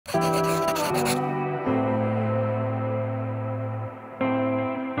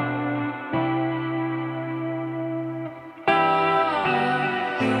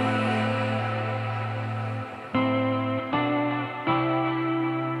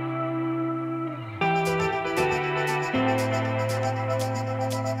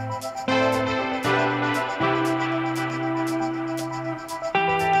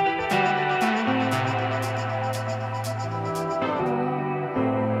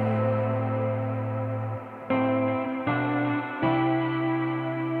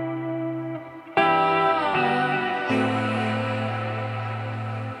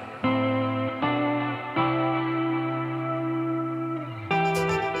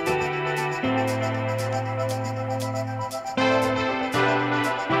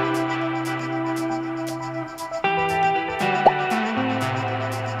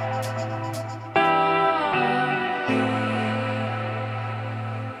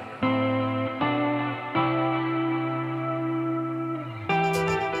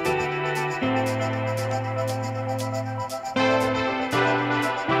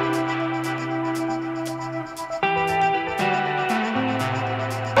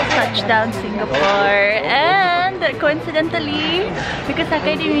touchdown Singapore, and coincidentally, because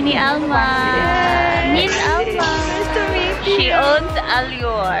sakay din ni Alma. Meet Alma. Nice to meet you. She owns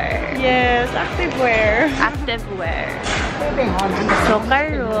Allure. Yes, activewear. Activewear. So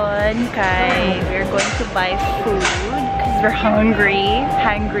karon kay we're going to buy food because we're hungry.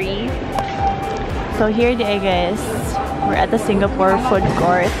 So here they guys, we're at the Singapore food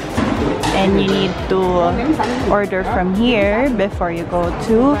court. And you need to order from here before you go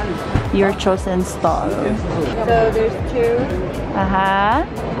to your chosen stall. So there's two.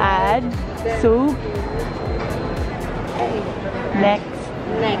 Add soup. Next.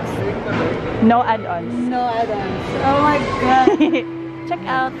 No add-ons. No add-ons. Oh my god. Check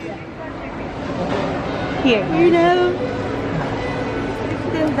out. Here. You know,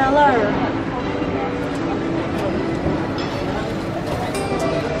 $15.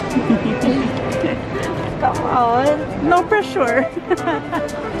 Come on. No pressure.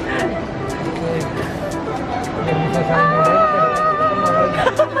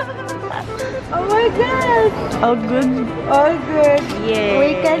 Oh my god. All good? All good. Yeah.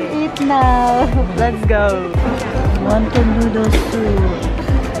 We can eat now. Let's go. Want to noodle soup.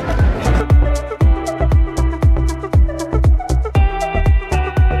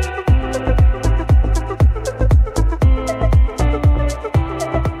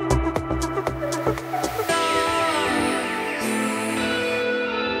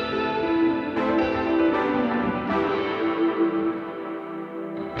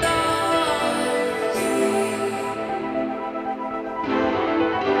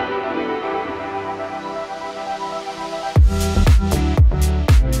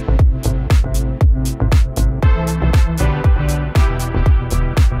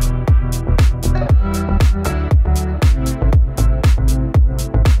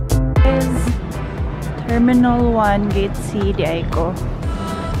 Terminal 1, Gate C, di Aiko.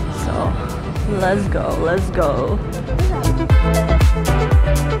 So, let's go. Let's go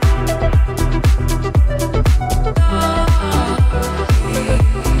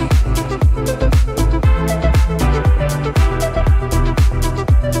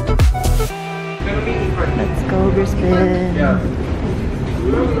Brisbane.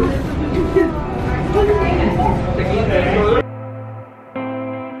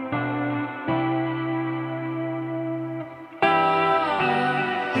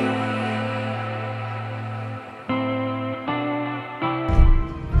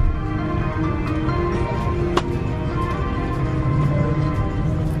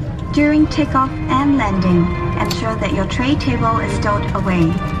 During takeoff and landing, ensure that your tray table is stowed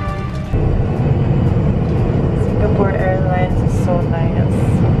away. Singapore Airlines is so nice.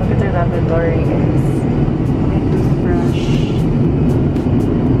 Look at their lavatory, guys. Toothbrush,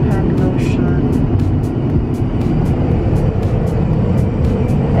 hand lotion,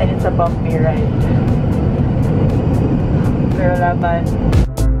 and it's a bumpy ride. Pero laban.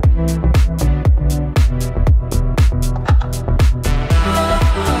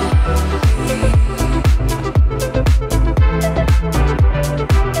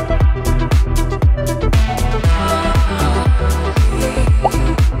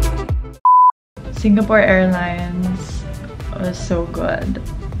 Singapore Airlines was so good.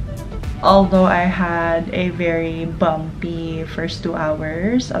 Although I had a very bumpy first 2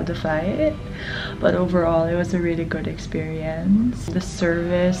 hours of the flight, but overall it was a really good experience. The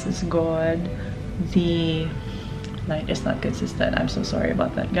service is good. The light is not consistent. I'm so sorry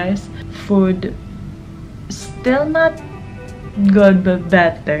about that, guys. Food still not good, but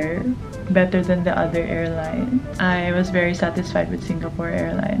better than the other airlines. I was very satisfied with Singapore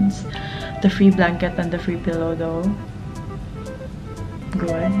Airlines. The free blanket and the free pillow though,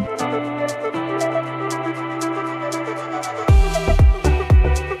 good.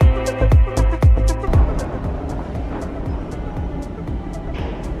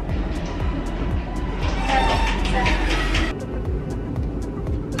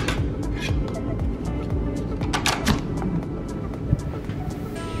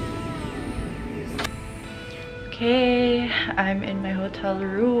 Okay, I'm in my hotel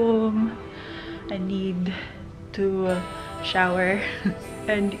room. I need to shower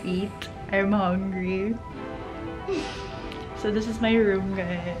and eat. I'm hungry. So this is my room,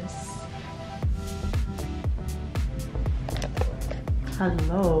 guys.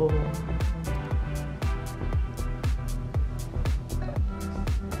 Hello.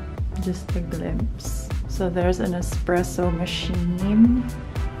 Just a glimpse. So there's an espresso machine,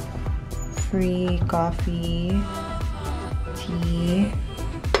 free coffee, tea,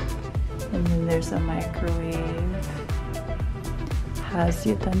 and then there's a microwave, has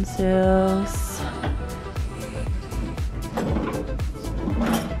utensils,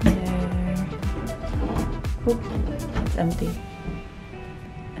 and Oop, it's empty.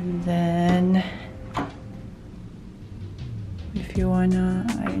 And then if you wanna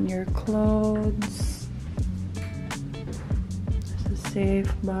iron your clothes, there's a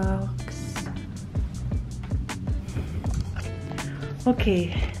safe box.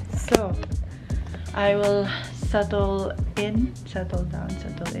 Okay, so I will settle in.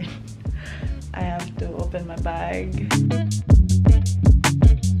 I have to open my bag.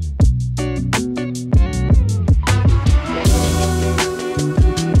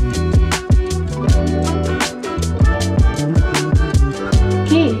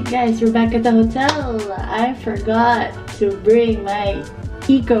 Okay guys, we're back at the hotel. I forgot to bring my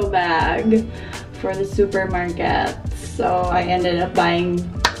eco bag for the supermarket, so I ended up buying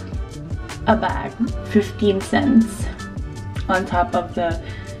a bag, 15 cents on top of the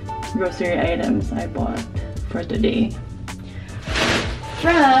grocery items I bought for today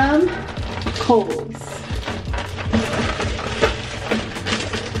from Kohl's.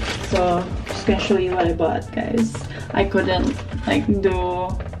 So just gonna show you what I bought, guys. I couldn't like do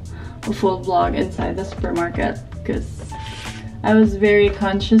a full vlog inside the supermarket because I was very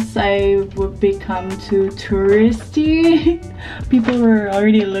conscious I would become too touristy. People were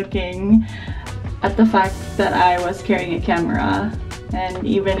already looking at the fact that I was carrying a camera, and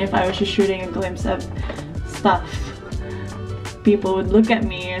even if I was just shooting a glimpse of stuff, people would look at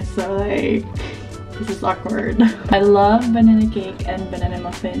me, so like, this is awkward. I love banana cake and banana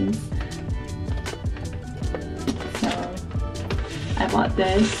muffins, so I bought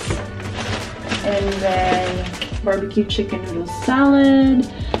this. And then barbecue chicken noodle salad.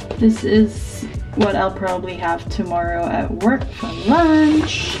 This is what I'll probably have tomorrow at work for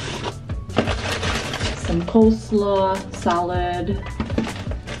lunch. Some coleslaw, salad,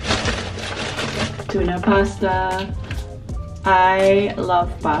 tuna pasta. I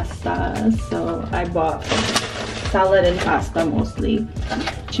love pasta, so I bought salad and pasta mostly.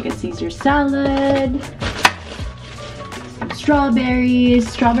 Chicken Caesar salad, some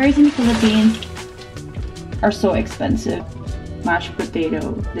strawberries. Strawberries in the Philippines are so expensive. Mashed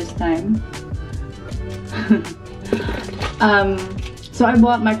potato this time. So I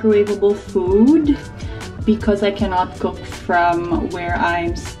bought microwavable food because I cannot cook from where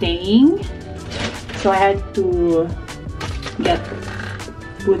I'm staying. So I had to get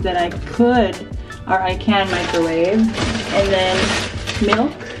food that I could or I can microwave. And then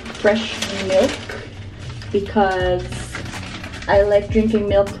milk, fresh milk, because I like drinking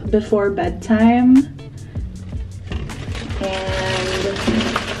milk before bedtime. And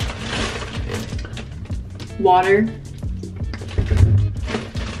water.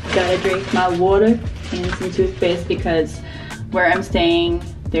 Gotta drink my water, and some toothpaste because where I'm staying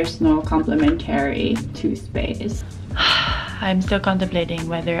there's no complimentary toothpaste. I'm still contemplating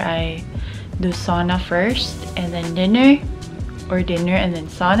whether I do sauna first and then dinner, or dinner and then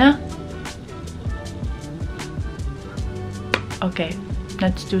sauna. Okay,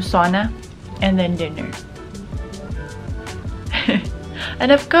 let's do sauna and then dinner.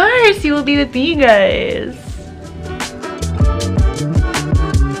 And of course, you will be with me, guys.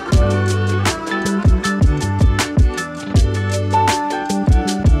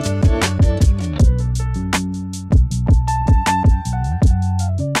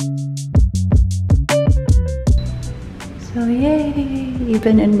 So yay!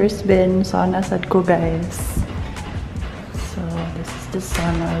 Even in Brisbane, sauna sad ko, guys. So this is the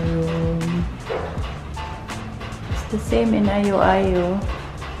sauna room. The same in Ayo.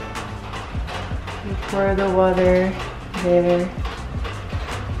 You pour the water there.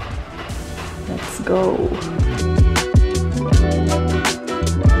 Let's go.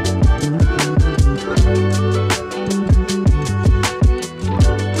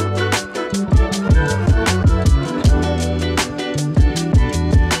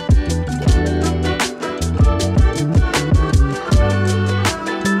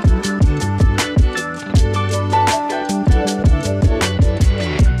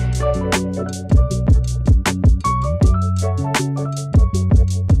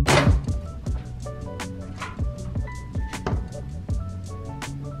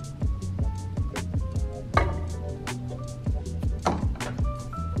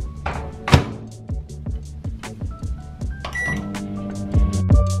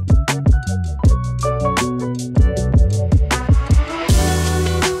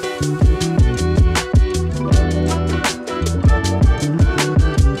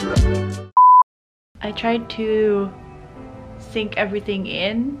 I tried to sink everything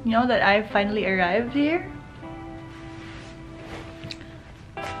in, you know, that I finally arrived here.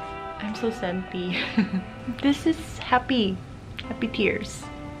 I'm so senti. This is happy tears.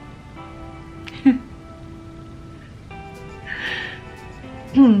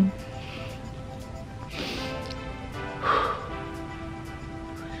 I'm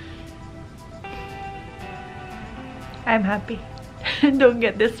happy. Don't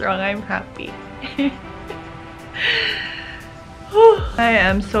get this wrong, I'm happy. I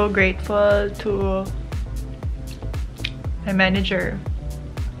am so grateful to my manager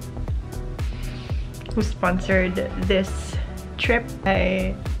who sponsored this trip.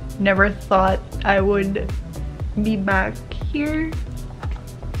 I never thought I would be back here,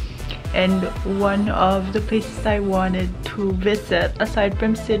 and one of the places I wanted to visit aside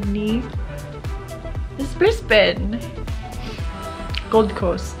from Sydney is Brisbane, Gold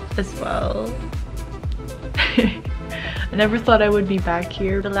Coast as well. I never thought I would be back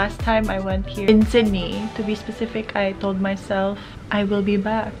here. The last time I went here, in Sydney to be specific, I told myself I will be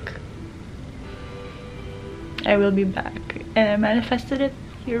back. I will be back, and I manifested it.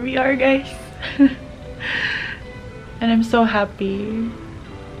 Here we are, guys. And I'm so happy.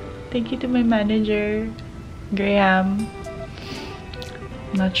 Thank you to my manager, Graham.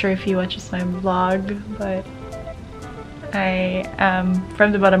 I'm not sure if he watches my vlog, but I am,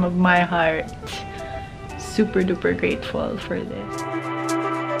 from the bottom of my heart, super duper grateful for this.